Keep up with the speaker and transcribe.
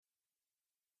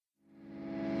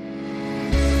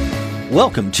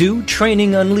Welcome to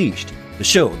Training Unleashed, the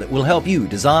show that will help you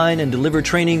design and deliver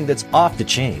training that's off the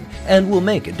chain and will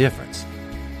make a difference.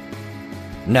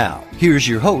 Now, here's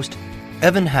your host,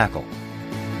 Evan Hackle.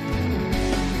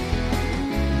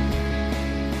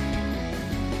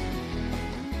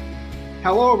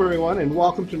 Hello, everyone, and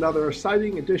welcome to another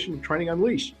exciting edition of Training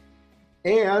Unleashed.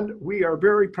 And we are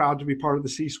very proud to be part of the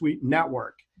C-Suite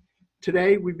Network.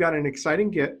 Today, we've got an exciting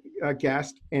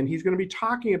guest, and he's going to be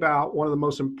talking about one of the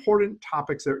most important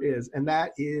topics there is, and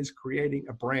that is creating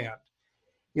a brand.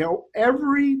 You know,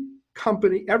 every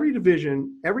company, every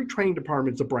division, every training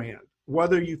department is a brand.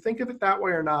 Whether you think of it that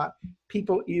way or not,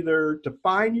 people either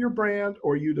define your brand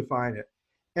or you define it.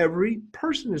 Every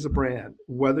person is a brand.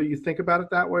 Whether you think about it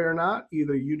that way or not,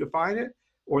 either you define it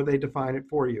or they define it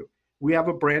for you. We have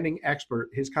a branding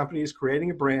expert. His company is creating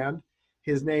a brand.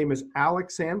 His name is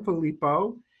Alex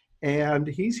Sanfilippo, and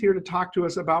he's here to talk to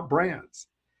us about brands.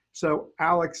 So,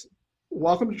 Alex,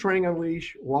 welcome to Training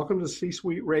Unleashed. Welcome to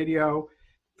C-Suite Radio.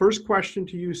 First question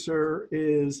to you, sir,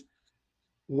 is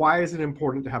why is it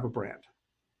important to have a brand?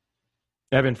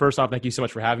 Evan, first off, thank you so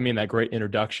much for having me and that great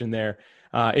introduction there.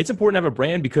 It's important to have a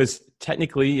brand because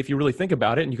technically, if you really think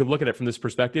about it, and you could look at it from this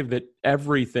perspective, that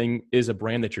everything is a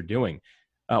brand that you're doing.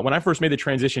 When I first made the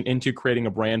transition into creating a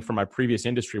brand for my previous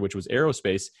industry, which was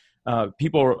aerospace,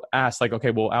 people asked like, okay,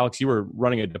 well, Alex, you were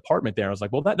running a department there. I was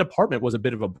like, well, that department was a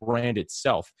bit of a brand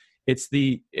itself. It's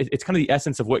kind of the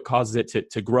essence of what causes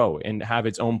it to grow and have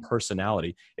its own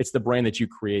personality. It's the brand that you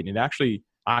create. And it actually,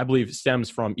 I believe, stems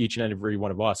from each and every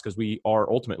one of us because we are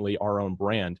ultimately our own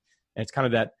brand. And it's kind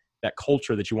of that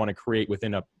culture that you want to create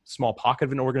within a small pocket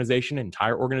of an organization,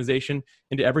 entire organization,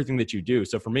 into everything that you do.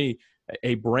 So for me,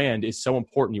 a brand is so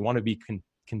important. You want to be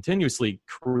continuously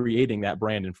creating that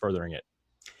brand and furthering it.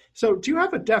 So do you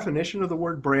have a definition of the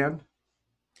word brand?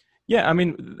 Yeah, I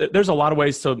mean, there's a lot of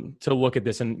ways to look at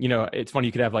this. And, you know, it's funny,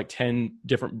 you could have like 10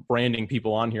 different branding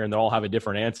people on here and they'll all have a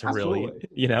different answer. Absolutely. Really,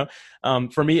 you know.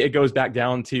 For me, it goes back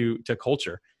down to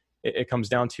culture. It comes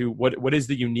down to what is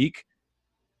the unique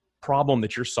problem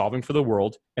that you're solving for the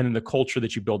world, and then the culture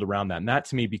that you build around that. And that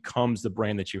to me becomes the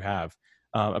brand that you have.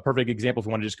 A perfect example, if you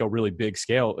want to just go really big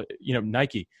scale, you know,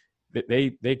 Nike,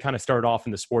 they kind of started off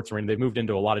in the sports arena. They've moved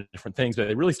into a lot of different things, but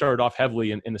they really started off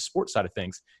heavily in the sports side of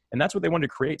things. And that's what they wanted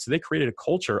to create. So they created a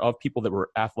culture of people that were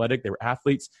athletic, they were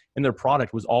athletes, and their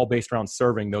product was all based around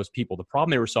serving those people. The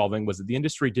problem they were solving was that the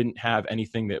industry didn't have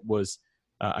anything that was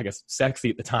I guess, sexy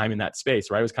at the time in that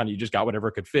space, right? It was kind of, you just got whatever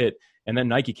could fit. And then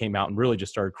Nike came out and really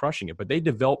just started crushing it. But they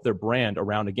developed their brand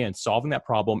around, again, solving that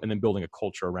problem and then building a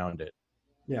culture around it.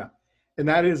 Yeah. And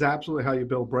that is absolutely how you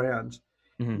build brands.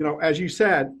 Mm-hmm. You know, as you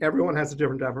said, everyone has a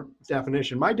different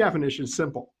definition. My definition is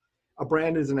simple. A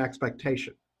brand is an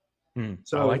expectation.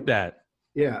 So I like that.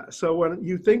 Yeah. So when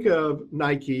you think of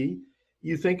Nike,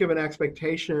 you think of an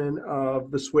expectation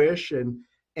of the swoosh and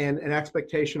an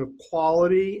expectation of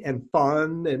quality and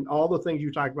fun and all the things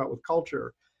you talk about with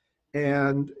culture.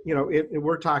 And, you know,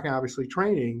 we're talking obviously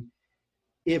training.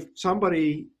 If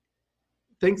somebody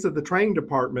thinks of the training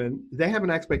department, they have an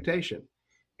expectation.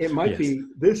 It might be,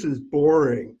 this is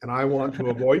boring and I want to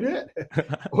avoid it,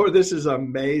 or this is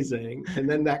amazing. And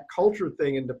then that culture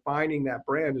thing and defining that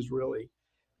brand is really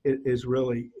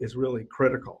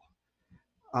critical.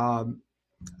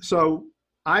 So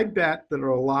I bet that there are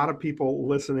a lot of people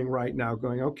listening right now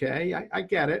going, okay, I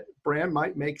get it. Brand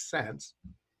might make sense.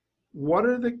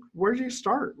 Where do you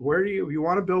start? If you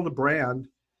want to build a brand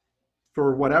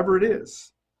for whatever it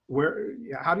is,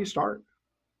 how do you start?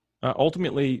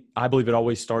 Ultimately, I believe it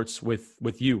always starts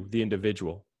with you, the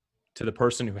individual, to the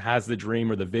person who has the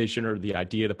dream or the vision or the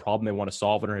idea, the problem they want to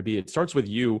solve, whatever it be. It starts with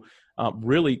you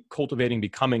really cultivating,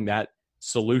 becoming that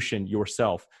solution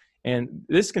yourself. And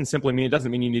this can simply mean, it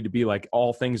doesn't mean you need to be like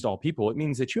all things to all people. It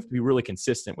means that you have to be really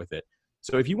consistent with it.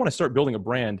 So if you want to start building a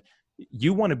brand,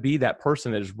 you want to be that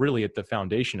person that is really at the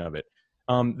foundation of it.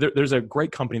 There's a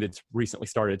great company that's recently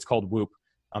started. It's called Whoop.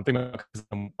 I'm thinking about,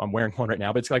 I'm wearing one right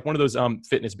now, but it's like one of those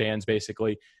fitness bands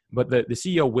basically. But the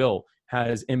CEO, Will,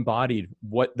 has embodied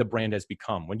what the brand has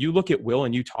become. When you look at Will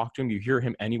and you talk to him, you hear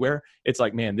him anywhere, it's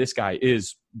like, man, this guy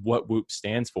is what Whoop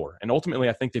stands for. And ultimately,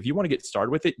 I think if you want to get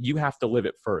started with it, you have to live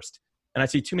it first. And I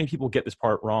see too many people get this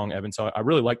part wrong, Evan. So I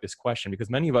really like this question because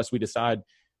many of us, we decide,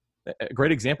 a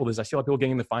great example is I see a lot of people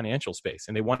getting in the financial space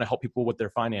and they want to help people with their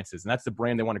finances. And that's the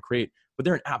brand they want to create, but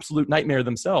they're an absolute nightmare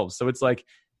themselves. So it's like,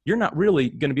 you're not really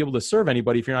going to be able to serve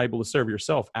anybody if you're not able to serve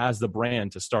yourself as the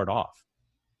brand to start off.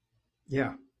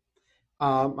 Yeah.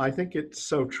 I think it's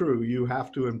so true. You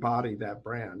have to embody that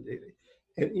brand. And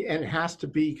it has to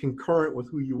be concurrent with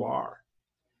who you are.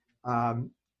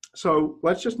 So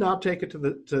let's just now take it to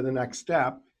the next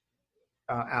step.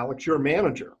 Alex, you're a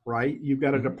manager, right? You've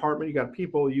got a department, you've got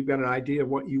people, you've got an idea of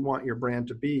what you want your brand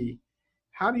to be.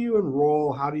 How do you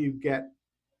enroll? How do you get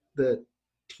the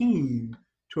team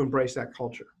to embrace that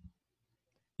culture?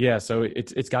 Yeah, so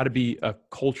it's got to be a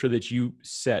culture that you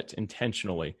set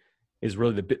intentionally is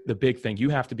really the big thing. You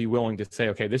have to be willing to say,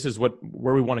 okay, this is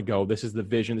where we want to go. This is the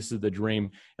vision. This is the dream.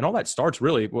 And all that starts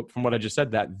really from what I just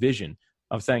said, that vision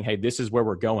of saying, hey, this is where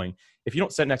we're going. If you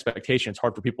don't set an expectation, it's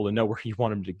hard for people to know where you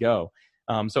want them to go.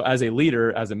 So as a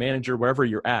leader, as a manager, wherever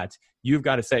you're at, you've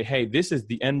got to say, hey, this is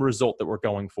the end result that we're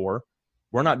going for.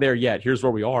 We're not there yet. Here's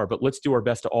where we are, but let's do our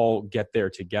best to all get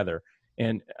there together.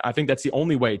 And I think that's the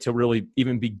only way to really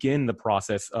even begin the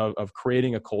process of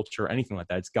creating a culture, anything like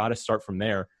that. It's got to start from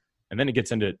there. And then it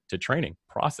gets into training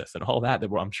process and all that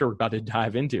I'm sure we're about to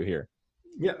dive into here.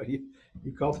 Yeah,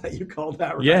 you called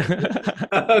that right. Yeah.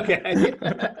 Okay.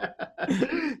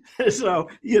 So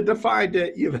you defined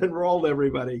it. You've enrolled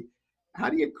everybody. How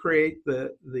do you create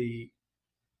the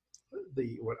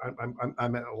what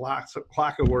I'm at a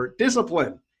lack of word,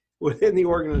 discipline within the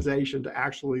organization to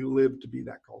actually live to be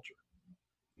that culture?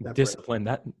 Discipline.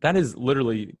 That is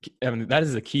literally, that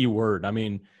is a key word. I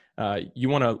mean, you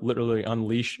want to literally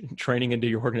unleash training into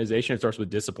your organization. It starts with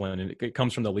discipline, and it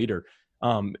comes from the leader.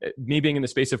 Me being in the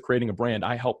space of creating a brand,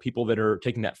 I help people that are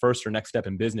taking that first or next step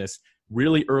in business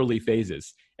really early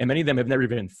phases. And many of them have never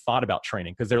even thought about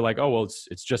training because they're like, oh, well,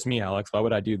 it's just me, Alex. Why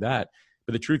would I do that?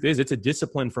 But the truth is it's a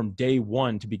discipline from day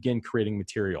one to begin creating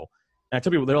material. And I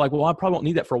tell people, they're like, well, I probably won't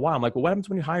need that for a while. I'm like, well, what happens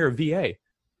when you hire a VA?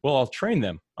 Well, I'll train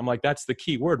them. I'm like, that's the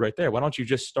key word right there. Why don't you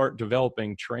just start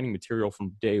developing training material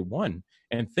from day one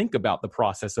and think about the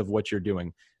process of what you're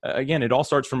doing? Again, it all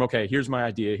starts from, okay, here's my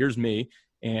idea. Here's me.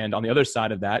 And on the other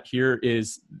side of that, here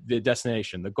is the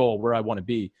destination, the goal, where I want to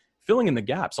be. Filling in the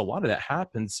gaps, a lot of that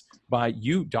happens by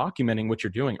you documenting what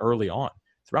you're doing early on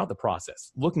throughout the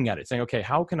process, looking at it, saying, okay,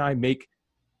 how can I make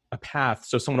a path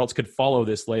so someone else could follow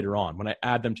this later on when I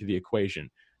add them to the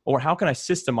equation? Or how can I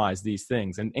systemize these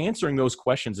things? And answering those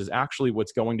questions is actually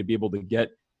what's going to be able to get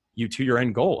you to your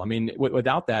end goal. I mean,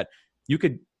 without that,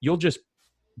 you'll just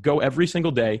go every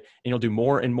single day and you'll do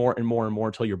more and more and more and more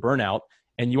until you're burnout,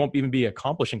 and you won't even be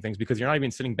accomplishing things because you're not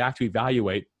even sitting back to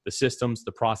evaluate the systems,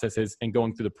 the processes, and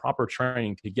going through the proper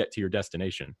training to get to your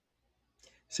destination.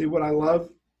 See, what I love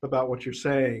about what you're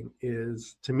saying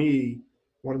is, to me,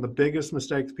 one of the biggest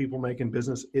mistakes people make in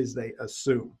business is they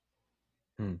assume.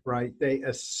 Right? They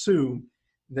assume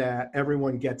that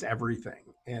everyone gets everything,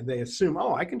 and they assume,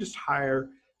 oh, I can just hire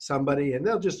somebody and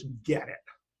they'll just get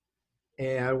it.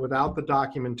 And without the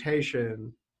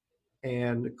documentation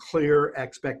and clear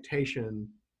expectation,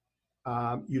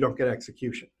 you don't get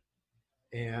execution.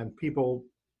 And people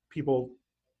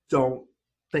don't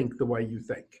think the way you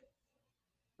think.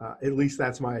 At least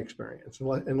that's my experience.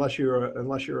 Unless you're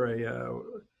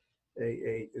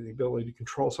the ability to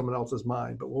control someone else's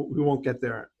mind, but we won't get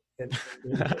there.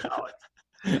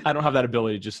 I don't have that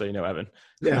ability, just so you know, Evan.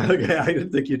 Yeah, okay, I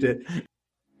didn't think you did.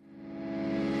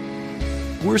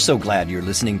 We're so glad you're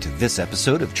listening to this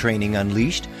episode of Training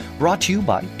Unleashed, brought to you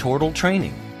by Tortal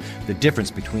Training. The difference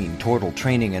between Tortal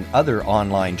Training and other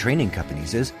online training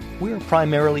companies is we're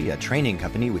primarily a training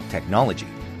company with technology,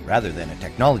 rather than a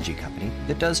technology company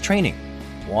that does training.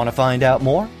 Want to find out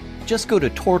more? Just go to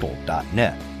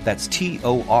tortal.net. That's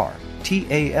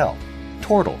TORTAL,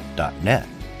 tortal.net.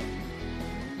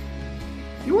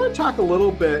 You want to talk a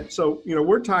little bit, so,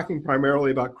 we're talking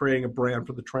primarily about creating a brand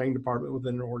for the training department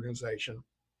within an organization.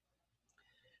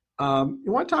 You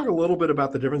want to talk a little bit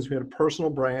about the difference between a personal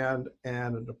brand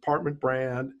and a department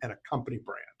brand and a company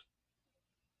brand.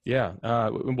 Yeah,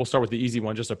 we'll start with the easy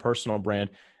one, just a personal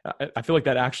brand. I feel like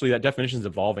that definition is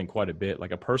evolving quite a bit.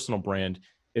 Like a personal brand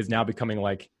is now becoming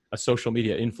like a social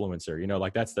media influencer,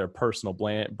 like that's their personal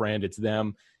brand. It's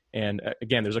them. And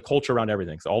again, there's a culture around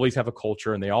everything. So always have a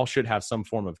culture, and they all should have some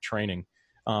form of training.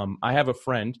 I have a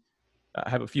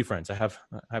few friends. I have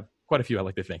quite a few, I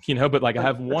like to think, but like I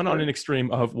have one on an extreme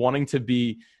of wanting to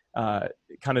be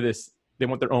kind of this, they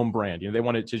want their own brand. They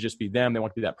want it to just be them. They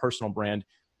want to be that personal brand,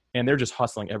 and they're just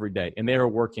hustling every day, and they are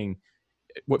working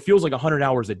what feels like 100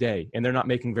 hours a day, and they're not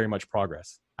making very much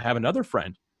progress. I have another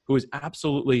friend who is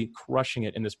absolutely crushing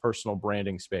it in this personal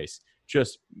branding space,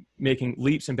 just making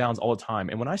leaps and bounds all the time.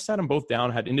 And when I sat them both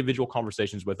down, had individual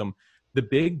conversations with them, the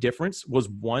big difference was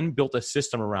one built a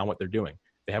system around what they're doing.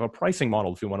 They have a pricing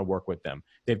model if you want to work with them.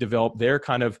 They've developed their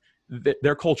kind of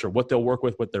their culture, what they'll work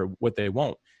with, what they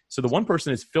won't. So the one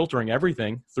person is filtering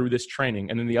everything through this training,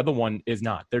 and then the other one is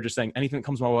not. They're just saying, anything that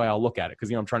comes my way, I'll look at it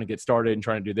because I'm trying to get started and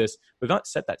trying to do this. But they've not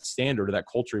set that standard or that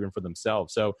culture even for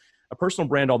themselves. So a personal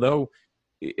brand, although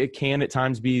it can at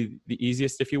times be the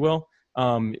easiest, if you will,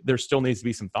 there still needs to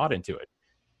be some thought into it.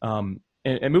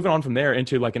 And moving on from there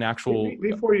into like an actual.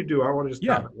 Before you do, I want to just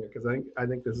comment here because I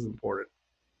think this is important.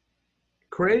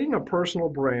 Creating a personal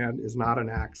brand is not an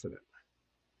accident.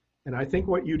 And I think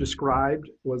what you described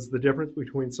was the difference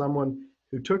between someone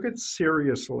who took it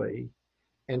seriously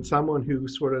and someone who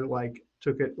sort of like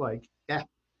took it like,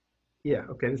 yeah,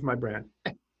 okay, this is my brand.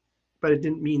 But it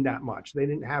didn't mean that much. They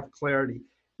didn't have clarity.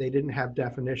 They didn't have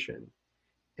definition.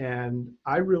 And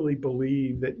I really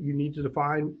believe that you need to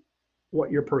define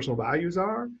what your personal values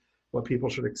are, what people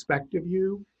should expect of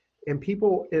you. And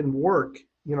people in work,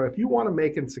 if you want to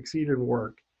make and succeed in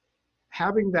work,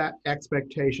 having that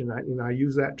expectation, I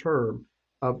use that term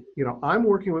of, I'm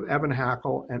working with Evan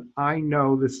Hackel and I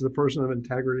know this is a person of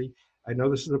integrity. I know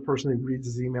this is a person who reads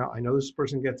his email. I know this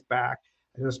person gets back.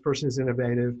 I know this person is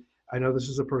innovative. I know this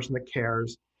is a person that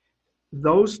cares.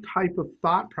 Those type of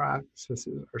thought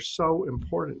processes are so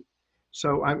important.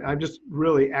 So I'm just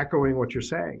really echoing what you're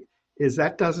saying, is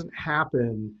that doesn't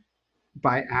happen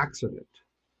by accident.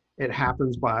 It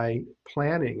happens by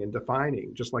planning and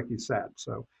defining, just like you said.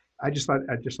 So I just thought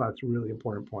it's a really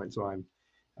important point. So I'm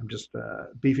just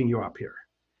beefing you up here.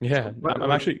 Yeah,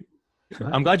 so,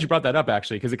 I'm glad you brought that up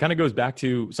actually, because it kind of goes back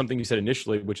to something you said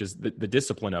initially, which is the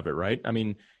discipline of it, right? I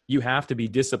mean, you have to be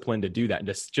disciplined to do that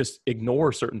and just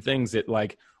ignore certain things that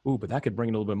like, ooh, but that could bring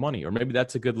in a little bit of money, or maybe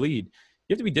that's a good lead.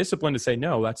 You have to be disciplined to say,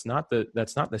 no, that's not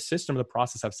the system or the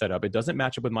process I've set up. It doesn't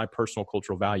match up with my personal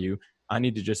cultural value. I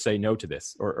need to just say no to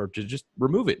this or to just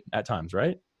remove it at times,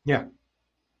 right? Yeah.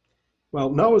 Well,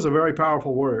 no is a very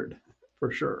powerful word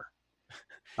for sure.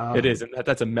 It is. And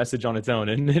that's a message on its own,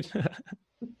 isn't it?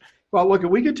 Well, look,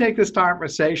 we could take this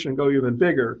conversation and go even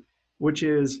bigger, which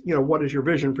is, what is your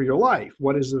vision for your life?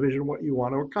 What is the vision, what you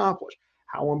want to accomplish?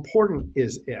 How important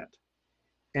is it?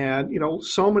 And,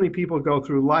 so many people go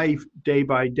through life day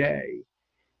by day.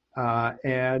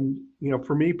 And,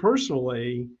 for me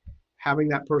personally, having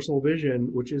that personal vision,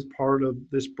 which is part of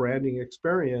this branding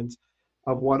experience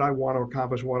of what I want to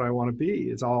accomplish, what I want to be,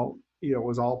 is all,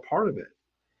 was all part of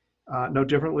it. No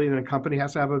differently than a company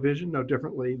has to have a vision, no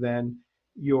differently than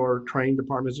your training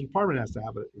department has to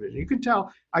have a vision. You can tell,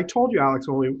 I told you, Alex,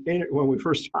 when we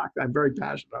first talked, I'm very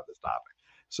passionate about this topic.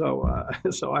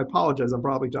 So I apologize, I'm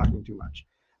probably talking too much.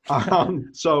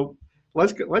 So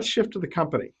let's shift to the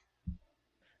company.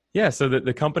 Yeah. So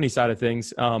the company side of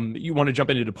things, you want to jump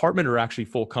into department or actually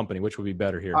full company, which would be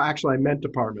better here? Actually, I meant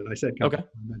department. I said company.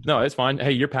 Okay. No, it's fine.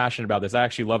 Hey, you're passionate about this. I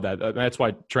actually love that. That's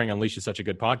why Training Unleashed is such a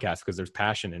good podcast, because there's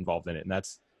passion involved in it. And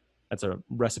that's a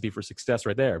recipe for success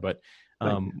right there. But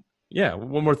yeah,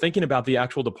 when we're thinking about the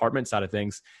actual department side of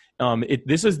things,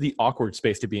 this is the awkward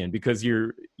space to be in, because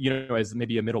you're, as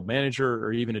maybe a middle manager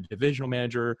or even a divisional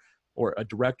manager or a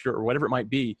director or whatever it might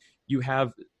be, you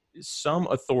have some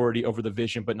authority over the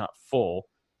vision, but not full.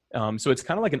 So it's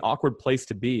kind of like an awkward place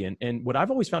to be. And what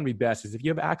I've always found to be best is if you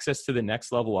have access to the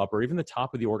next level up or even the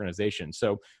top of the organization.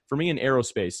 So for me in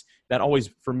aerospace, I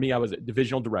was a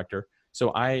divisional director.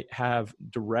 So I have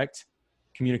direct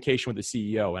communication with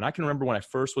the CEO. And I can remember when I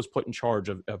first was put in charge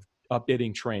of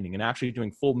updating training and actually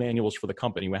doing full manuals for the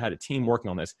company, when I had a team working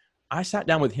on this, I sat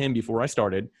down with him before I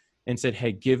started and said,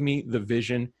 hey, give me the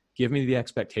vision, give me the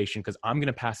expectation, because I'm going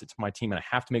to pass it to my team and I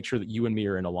have to make sure that you and me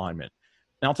are in alignment.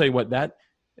 And I'll tell you what,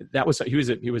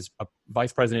 he was a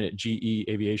vice president at GE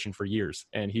Aviation for years.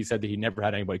 And he said that he never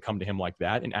had anybody come to him like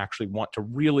that and actually want to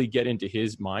really get into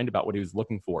his mind about what he was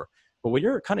looking for. But when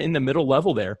you're kind of in the middle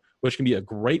level there, which can be a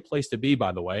great place to be,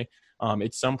 by the way,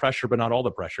 it's some pressure, but not all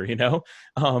the pressure,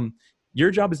 your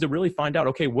job is to really find out,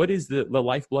 okay, what is the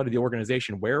lifeblood of the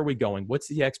organization? Where are we going? What's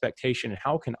the expectation? And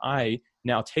how can I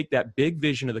now take that big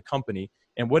vision of the company,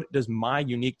 and what does my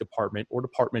unique department or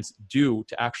departments do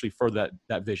to actually further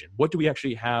that vision? What do we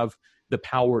actually have the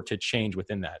power to change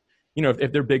within that?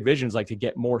 If their big vision is like to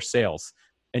get more sales,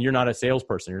 and you're not a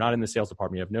salesperson, you're not in the sales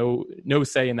department, you have no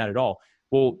say in that at all.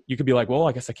 Well, you could be like, well,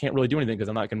 I guess I can't really do anything because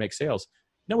I'm not going to make sales.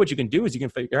 No, what you can do is you can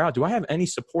figure out, do I have any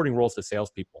supporting roles to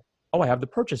salespeople? Oh, I have the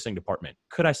purchasing department.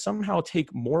 Could I somehow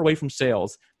take more away from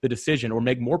sales, the decision, or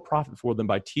make more profit for them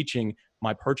by teaching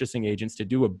my purchasing agents to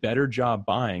do a better job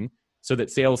buying so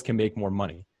that sales can make more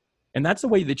money? And that's the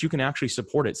way that you can actually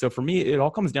support it. So for me, it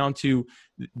all comes down to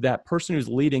that person who's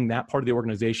leading that part of the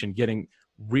organization getting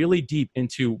really deep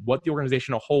into what the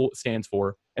organization as a whole stands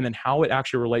for, and then how it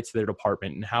actually relates to their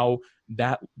department and how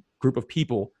that group of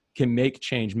people can make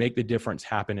change, make the difference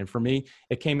happen. And for me,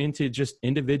 it came into just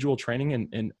individual training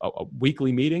and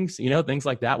weekly meetings, things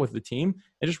like that with the team,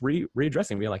 and just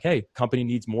readdressing, being like, hey, company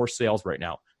needs more sales right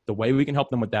now. The way we can help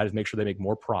them with that is make sure they make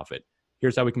more profit.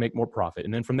 Here's how we can make more profit.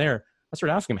 And then from there, I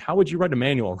started asking them, how would you write a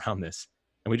manual around this?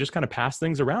 and we just kind of passed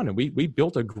things around. And we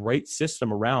built a great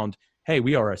system around, hey,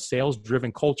 we are a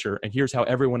sales-driven culture, and here's how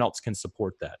everyone else can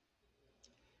support that.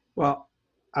 Well,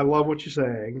 I love what you're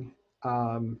saying.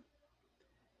 And,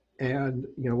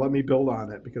 let me build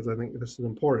on it because I think this is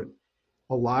important.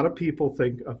 A lot of people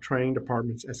think of training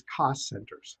departments as cost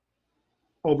centers,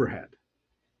 overhead.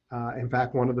 In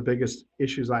fact, one of the biggest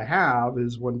issues I have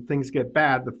is when things get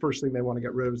bad, the first thing they want to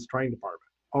get rid of is the training department,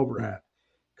 overhead,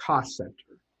 cost center.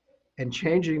 And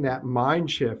changing that mind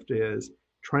shift is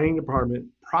training department,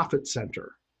 profit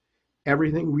center.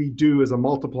 Everything we do is a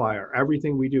multiplier.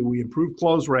 Everything we do, we improve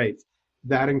close rates,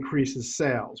 that increases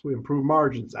sales. We improve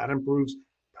margins, that improves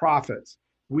profits.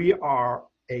 We are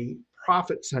a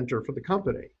profit center for the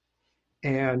company.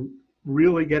 And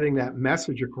really getting that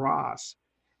message across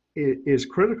is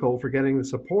critical for getting the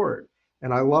support.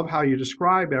 And I love how you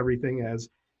describe everything as,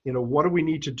 what do we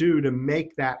need to do to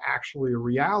make that actually a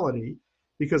reality?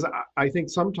 Because I think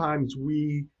sometimes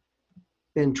we,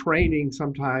 in training,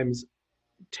 sometimes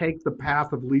take the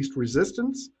path of least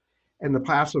resistance. And the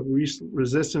path of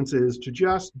resistance is to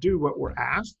just do what we're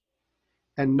asked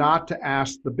and not to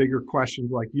ask the bigger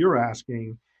questions like you're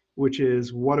asking, which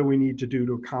is, what do we need to do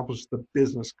to accomplish the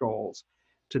business goals,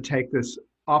 to take this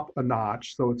up a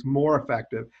notch so it's more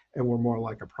effective and we're more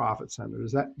like a profit center?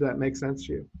 Does that make sense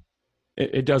to you?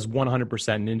 It does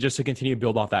 100%. And just to continue to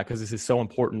build off that, because this is so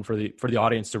important for the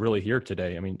audience to really hear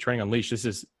today. I mean, Training Unleashed, this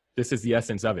is the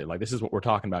essence of it. Like, this is what we're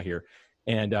talking about here.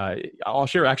 And I'll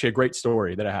share actually a great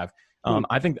story that I have.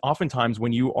 I think oftentimes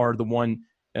when you are the one,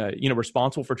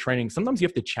 responsible for training, sometimes you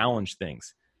have to challenge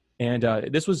things. And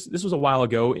this was a while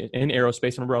ago in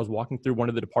aerospace. I remember I was walking through one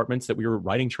of the departments that we were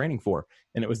writing training for,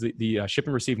 and it was the shipping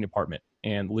and receiving department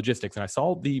and logistics. And I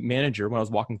saw the manager when I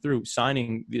was walking through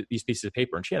signing these pieces of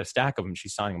paper, and she had a stack of them.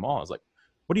 She's signing them all. I was like,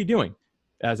 "What are you doing?"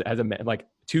 As a like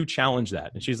to challenge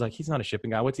that. And she's like, "He's not a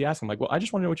shipping guy. What's he asking?" I'm like, "Well, I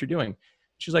just want to know what you're doing."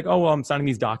 She's like, "Oh, well, I'm signing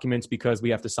these documents because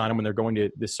we have to sign them when they're going to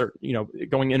this certain,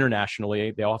 going internationally.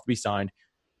 They all have to be signed."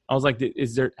 I was like,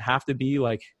 "Is there have to be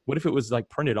like, what if it was like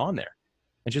printed on there?"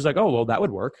 And she's like, "Oh, well, that would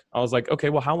work." I was like,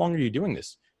 "Okay, well, how long are you doing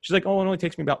this?" She's like, "Oh, it only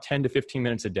takes me about 10 to 15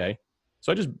 minutes a day."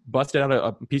 So I just busted out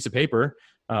a piece of paper,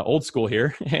 old school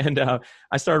here. And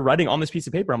I started writing on this piece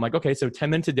of paper. I'm like, "Okay, so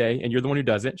 10 minutes a day, and you're the one who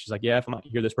does it." She's like, "Yeah, if I'm not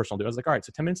here, this person will do it." I was like, "All right,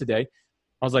 so 10 minutes a day."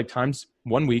 I was like, times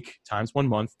 1 week, times 1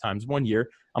 month, times 1 year.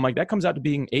 I'm like, that comes out to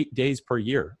being 8 days per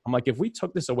year. I'm like, if we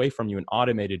took this away from you and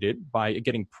automated it by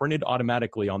getting printed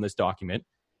automatically on this document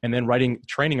and then writing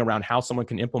training around how someone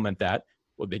can implement that,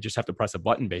 well, they just have to press a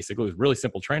button, basically. It was really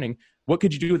simple training. What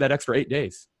could you do with that extra 8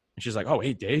 days? And she's like, "Oh,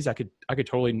 8 days? I could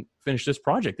totally finish this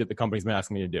project that the company's been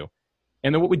asking me to do."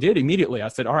 And then what we did immediately, I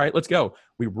said, "All right, let's go."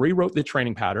 We rewrote the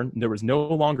training pattern. There was no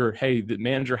longer, "Hey, the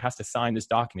manager has to sign this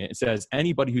document." It says,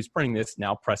 "Anybody who's printing this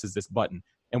now presses this button."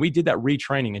 And we did that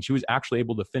retraining, and she was actually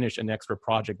able to finish an extra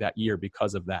project that year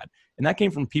because of that. And that came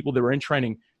from people that were in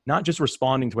training, not just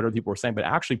responding to whatever people were saying, but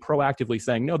actually proactively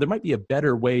saying, "No, there might be a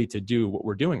better way to do what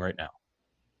we're doing right now."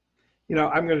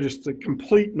 I'm going to just a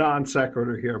complete non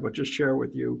sequitur here, but just share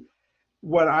with you.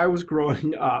 When I was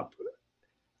growing up,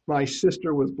 my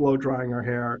sister was blow drying her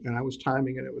hair, and I was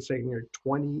timing it. It was taking her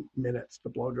 20 minutes to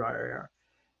blow dry her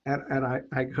hair. And I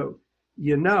go,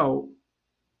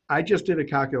 I just did a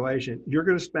calculation. You're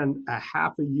going to spend a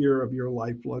half a year of your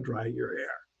life blow drying your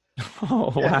hair.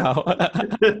 Oh, wow.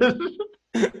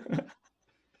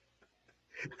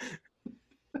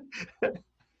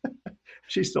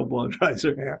 She still blow dries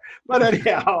her hair. But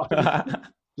anyhow,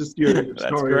 just your story.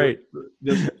 That's great.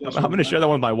 I'm going to share that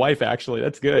one with my wife, actually.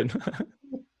 That's good.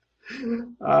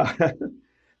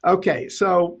 Okay,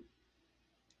 so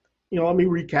let me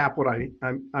recap what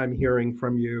I'm hearing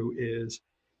from you is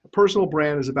a personal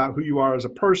brand is about who you are as a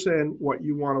person, what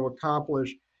you want to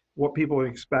accomplish, what people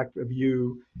expect of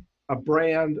you. A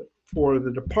brand for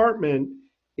the department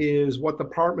is what the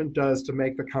department does to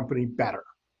make the company better.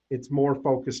 It's more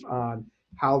focused on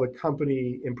how the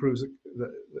company improves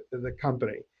the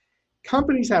company.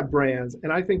 Companies have brands,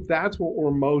 and I think that's what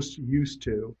we're most used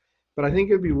to. But I think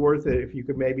it'd be worth it if you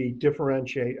could maybe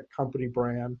differentiate a company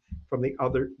brand from the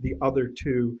other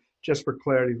two, just for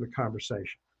clarity of the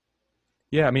conversation.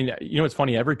 Yeah, I mean, it's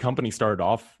funny. Every company started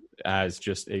off as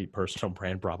just a personal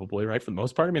brand, probably, right? For the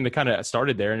most part. I mean, they kind of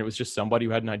started there, and it was just somebody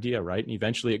who had an idea, right? And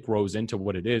eventually it grows into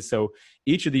what it is. So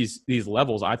each of these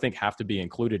levels, I think, have to be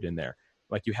included in there.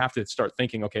 Like, you have to start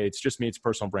thinking, okay, it's just me, it's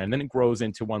personal brand. Then it grows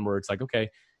into one where it's like, okay,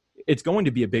 it's going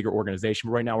to be a bigger organization.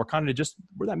 But right now,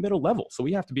 we're that middle level. So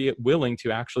we have to be willing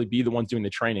to actually be the ones doing the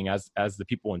training as the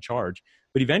people in charge.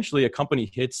 But eventually a company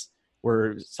hits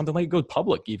where something like it goes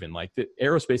public, even like the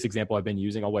aerospace example I've been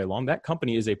using all the way along. That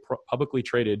company is a publicly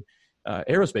traded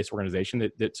aerospace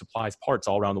organization that supplies parts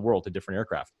all around the world to different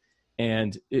aircraft.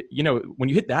 And when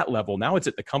you hit that level, now it's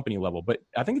at the company level. But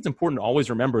I think it's important to always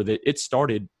remember that it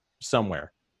started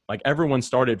somewhere. Like everyone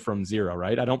started from zero,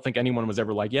 right? I don't think anyone was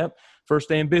ever like, yep, first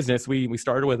day in business, we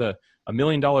started with $1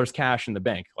 million cash in the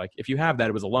bank. Like if you have that,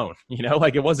 it was a loan,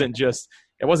 like it didn't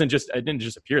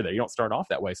just appear there. You don't start off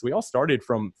that way. So we all started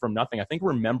from nothing. I think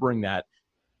remembering that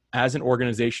as an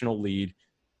organizational lead,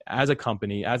 as a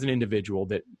company, as an individual,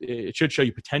 that it should show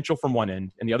you potential from one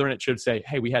end, and the other end it should say,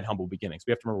 hey, we had humble beginnings.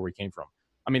 We have to remember where we came from.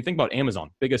 I mean, think about Amazon,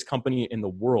 biggest company in the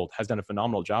world, has done a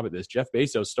phenomenal job at this. Jeff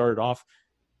Bezos started off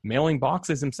mailing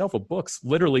boxes himself of books,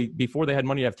 literally before they had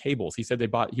money to have tables. He said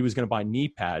he was going to buy knee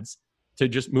pads to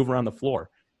just move around the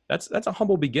floor. That's a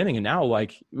humble beginning. And now,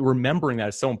 like, remembering that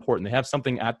is so important. They have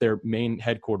something at their main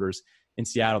headquarters in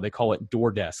Seattle. They call it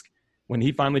DoorDesk. When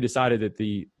he finally decided that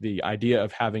the idea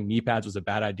of having knee pads was a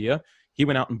bad idea, he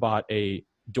went out and bought a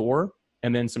door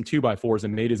and then some 2x4s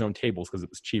and made his own tables because it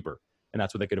was cheaper. And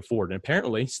that's what they could afford. And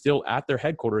apparently, still at their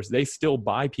headquarters, they still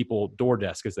buy people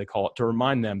DoorDesk, as they call it, to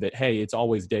remind them that, hey, it's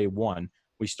always day one.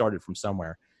 We started from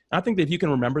somewhere. And I think that if you can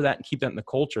remember that and keep that in the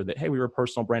culture, that, hey, we were a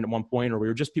personal brand at one point, or we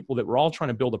were just people that were all trying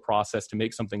to build a process to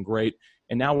make something great,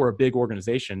 and now we're a big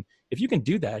organization. If you can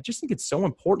do that, I just think it's so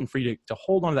important for you to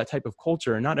hold on to that type of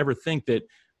culture and not ever think that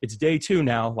it's day two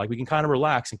now, like we can kind of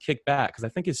relax and kick back. Because I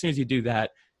think as soon as you do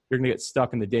that, you're going to get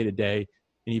stuck in the day-to-day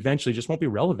and eventually just won't be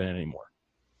relevant anymore.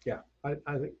 Yeah,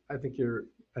 I think you're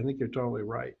totally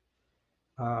right.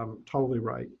 Totally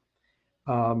right.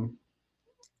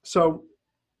 So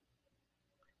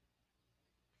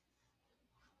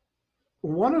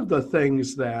one of the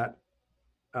things that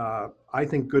I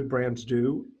think good brands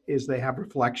do is they have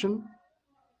reflection,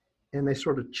 and they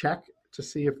sort of check to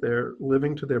see if they're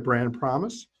living to their brand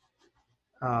promise.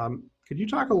 Could you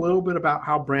talk a little bit about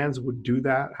how brands would do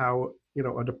that? How,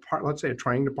 let's say a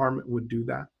training department would do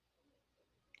that?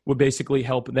 Would basically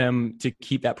help them to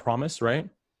keep that promise, right?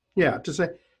 Yeah, to say,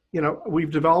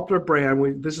 we've developed our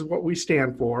brand. This is what we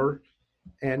stand for.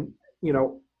 And,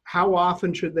 how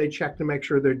often should they check to make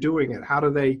sure they're doing it? How do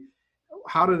they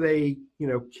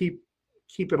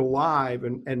keep it alive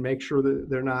and make sure that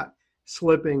they're not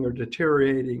slipping or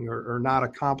deteriorating or not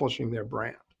accomplishing their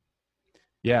brand?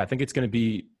 Yeah, I think it's going to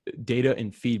be data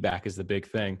and feedback is the big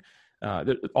thing.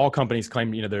 All companies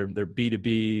claim, they're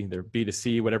B2B, they're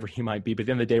B2C, whatever you might be, but at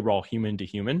the end of the day, we're all human to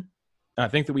human. And I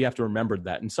think that we have to remember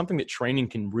that. And something that training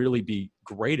can really be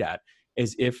great at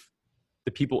is if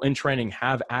the people in training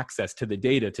have access to the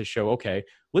data to show, okay,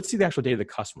 let's see the actual data of the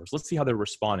customers. Let's see how they're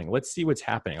responding. Let's see what's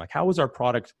happening. Like, how is our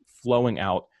product flowing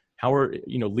out? How are,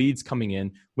 leads coming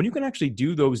in? When you can actually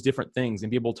do those different things and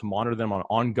be able to monitor them on an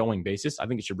ongoing basis, I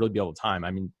think it should really be all the time.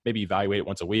 I mean, maybe evaluate it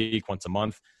once a week, once a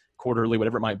month, quarterly,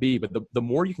 whatever it might be. But the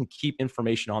more you can keep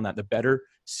information on that, the better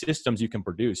systems you can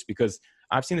produce. Because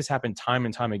I've seen this happen time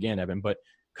and time again, Evan, but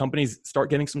companies start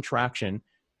getting some traction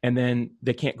and then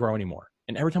they can't grow anymore.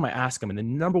 And every time I ask them,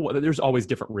 and there's always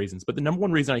different reasons, but the number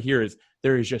one reason I hear is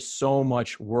there is just so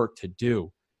much work to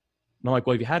do. And I'm like,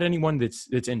 well, have you had anyone that's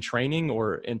in training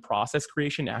or in process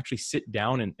creation actually sit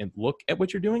down and look at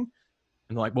what you're doing?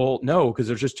 And they're like, well, no, because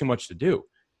there's just too much to do.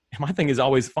 And my thing is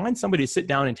always find somebody to sit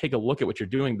down and take a look at what you're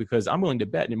doing, because I'm willing to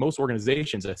bet in most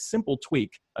organizations, a simple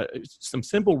tweak, some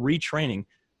simple retraining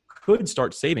could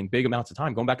start saving big amounts of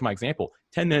time. Going back to my example,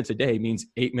 10 minutes a day means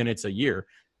 8 minutes a year,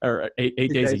 or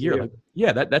eight days a year. Like,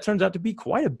 yeah, that turns out to be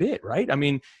quite a bit, right? I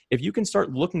mean, if you can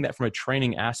start looking at that from a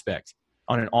training aspect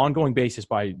on an ongoing basis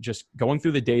by just going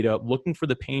through the data, looking for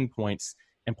the pain points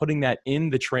and putting that in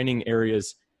the training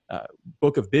areas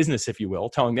book of business, if you will,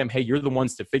 telling them, hey, you're the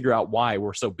ones to figure out why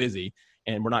we're so busy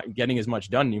and we're not getting as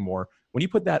much done anymore. When you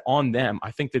put that on them,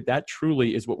 I think that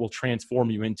truly is what will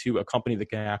transform you into a company that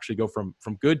can actually go from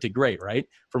good to great, right?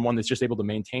 From one that's just able to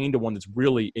maintain to one that's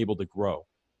really able to grow.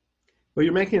 Well,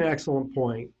 you're making an excellent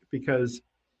point, because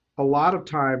a lot of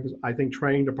times I think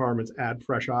training departments add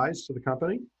fresh eyes to the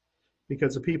company,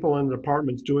 because the people in the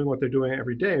departments doing what they're doing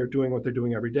every day are doing what they're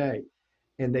doing every day,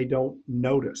 and they don't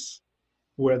notice.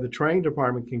 Where the training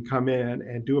department can come in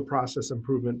and do a process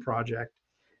improvement project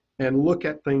and look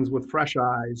at things with fresh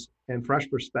eyes and fresh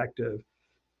perspective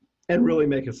and really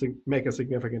make a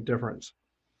significant difference.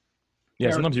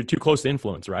 Yeah, sometimes you're too close to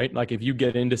influence, right? Like if you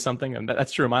get into something, and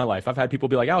that's true in my life. I've had people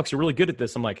be like, Alex, you're really good at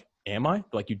this. I'm like, am I?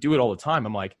 Like, you do it all the time.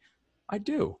 I'm like, I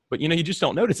do. But you just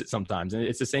don't notice it sometimes. And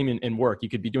it's the same in work. You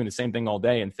could be doing the same thing all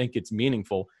day and think it's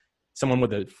meaningful. Someone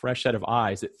with a fresh set of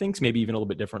eyes that thinks maybe even a little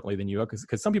bit differently than you,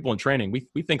 because some people in training,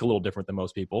 we think a little different than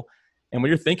most people. And when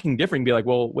you're thinking different, be like,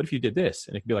 well, what if you did this?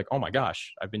 And it can be like, oh my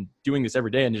gosh, I've been doing this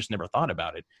every day and just never thought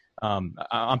about it. I'm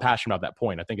passionate about that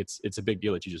point. I think it's a big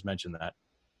deal that you just mentioned that.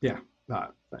 Yeah.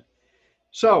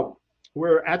 So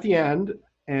we're at the end,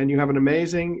 and you have an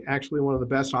amazing, actually one of the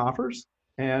best offers.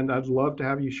 And I'd love to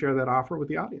have you share that offer with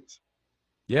the audience.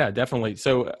 Yeah, definitely.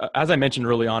 So as I mentioned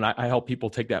early on, I help people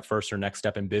take that first or next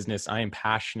step in business. I am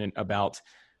passionate about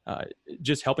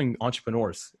just helping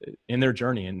entrepreneurs in their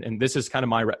journey. And this is kind of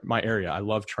my area. I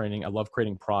love training. I love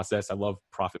creating process. I love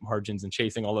profit margins and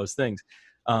chasing all those things.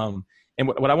 And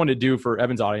what I want to do for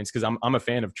Evan's audience, because I'm a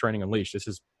fan of Training Unleashed. This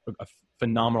is a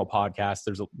phenomenal podcast.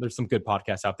 There's some good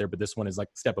podcasts out there, but this one is like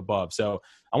a step above. So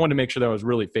I wanted to make sure that I was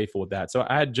really faithful with that. So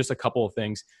I had just a couple of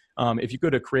things. If you go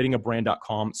to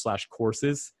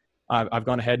creatingabrand.com/courses, I've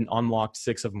gone ahead and unlocked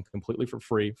 6 of them completely for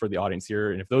free for the audience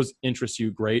here. And if those interest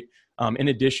you, great. In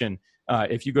addition,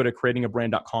 if you go to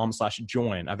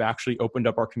creatingabrand.com/join, I've actually opened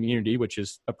up our community, which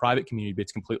is a private community, but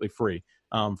it's completely free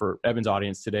for Evan's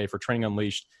audience today for Training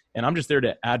Unleashed. And I'm just there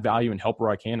to add value and help where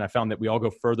I can. I found that we all go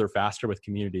further faster with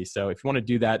community. So if you want to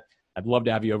do that, I'd love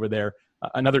to have you over there.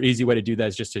 Another easy way to do that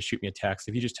is just to shoot me a text.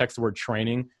 If you just text the word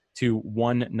training to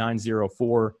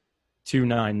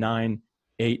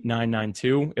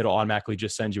 1-904-299-8992, it'll automatically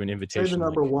just send you an invitation. Say the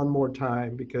number one more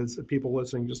time, because the people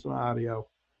listening just on audio.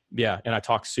 Yeah, and I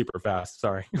talk super fast.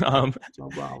 Sorry. No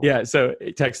problem. Yeah, so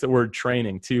text the word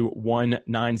training to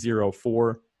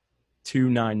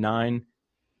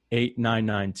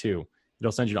 1-904-299-8992.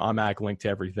 It'll send you an automatic link to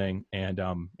everything. And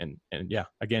yeah,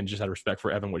 again, just out of respect for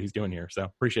Evan, what he's doing here. So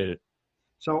appreciate it.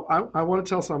 So I want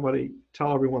to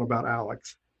tell everyone about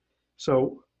Alex.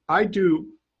 So I do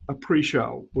a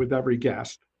pre-show with every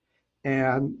guest,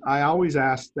 and I always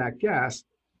ask that guest,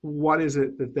 what is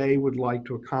it that they would like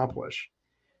to accomplish?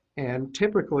 And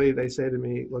typically they say to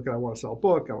me, look, I want to sell a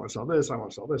book. I want to sell this. I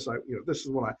want to sell this. This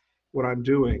is what I'm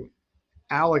doing.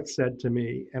 Alex said to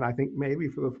me, and I think maybe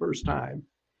for the first time,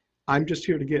 I'm just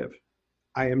here to give.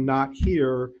 I am not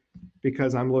here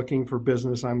because I'm looking for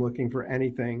business. I'm looking for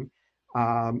anything.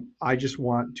 I just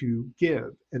want to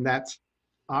give. And that's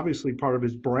obviously part of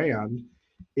his brand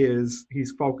is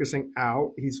he's focusing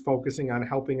out. He's focusing on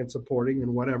helping and supporting,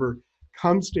 and whatever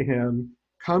comes to him,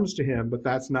 but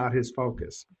that's not his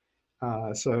focus.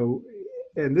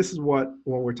 And this is when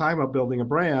we're talking about building a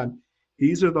brand,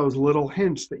 these are those little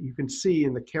hints that you can see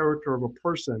in the character of a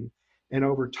person, and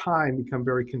over time become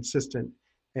very consistent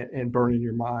and burn in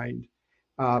your mind.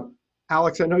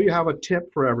 Alex, I know you have a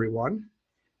tip for everyone,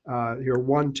 your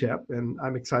one tip, and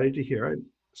I'm excited to hear it.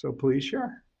 So please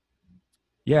share.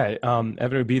 Yeah, Evan,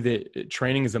 it would be that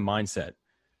training is a mindset.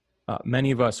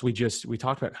 Many of us, we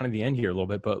talked about kind of the end here a little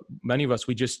bit, but many of us,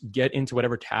 we just get into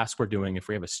whatever task we're doing. If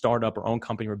we have a startup or own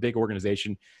company or a big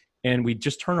organization, and we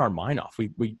just turn our mind off.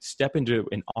 We step into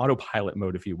an autopilot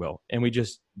mode, if you will, and we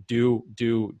just do. At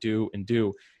the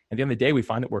end of the day, we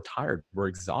find that we're tired, we're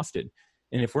exhausted.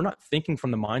 And if we're not thinking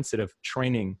from the mindset of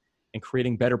training and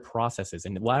creating better processes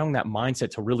and allowing that mindset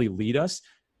to really lead us,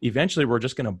 eventually we're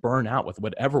just going to burn out with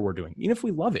whatever we're doing. Even if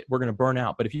we love it, we're going to burn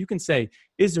out. But if you can say,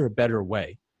 is there a better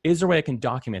way? Is there a way I can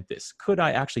document this? Could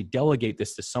I actually delegate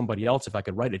this to somebody else if I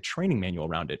could write a training manual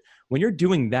around it? When you're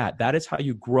doing that, that is how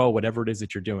you grow whatever it is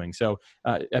that you're doing. So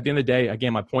at the end of the day,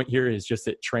 again, my point here is just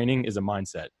that training is a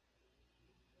mindset.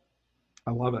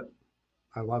 I love it.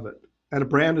 And a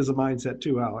brand is a mindset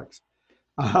too, Alex.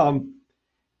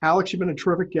 Alex, you've been a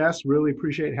terrific guest. Really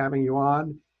appreciate having you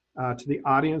on. To the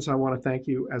audience, I want to thank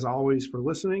you, as always, for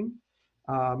listening.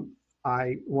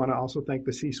 I want to also thank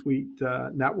the C-Suite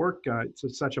Network.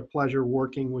 It's such a pleasure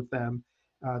working with them.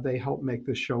 They help make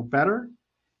this show better.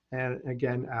 And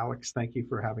again, Alex, thank you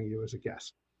for having you as a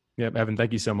guest. Yep, Evan,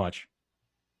 thank you so much.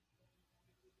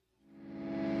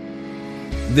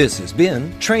 This has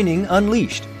been Training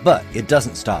Unleashed, but it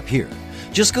doesn't stop here.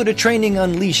 Just go to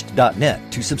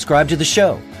trainingunleashed.net to subscribe to the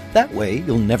show. That way,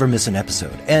 you'll never miss an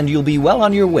episode, and you'll be well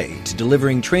on your way to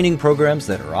delivering training programs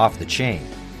that are off the chain.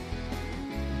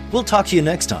 We'll talk to you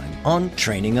next time on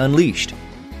Training Unleashed.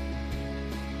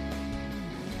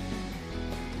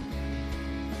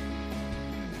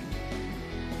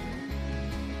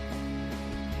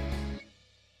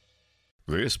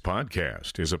 This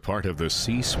podcast is a part of the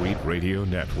C-Suite Radio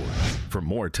Network. For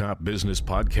more top business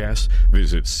podcasts,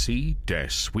 visit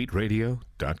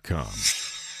c-suiteradio.com.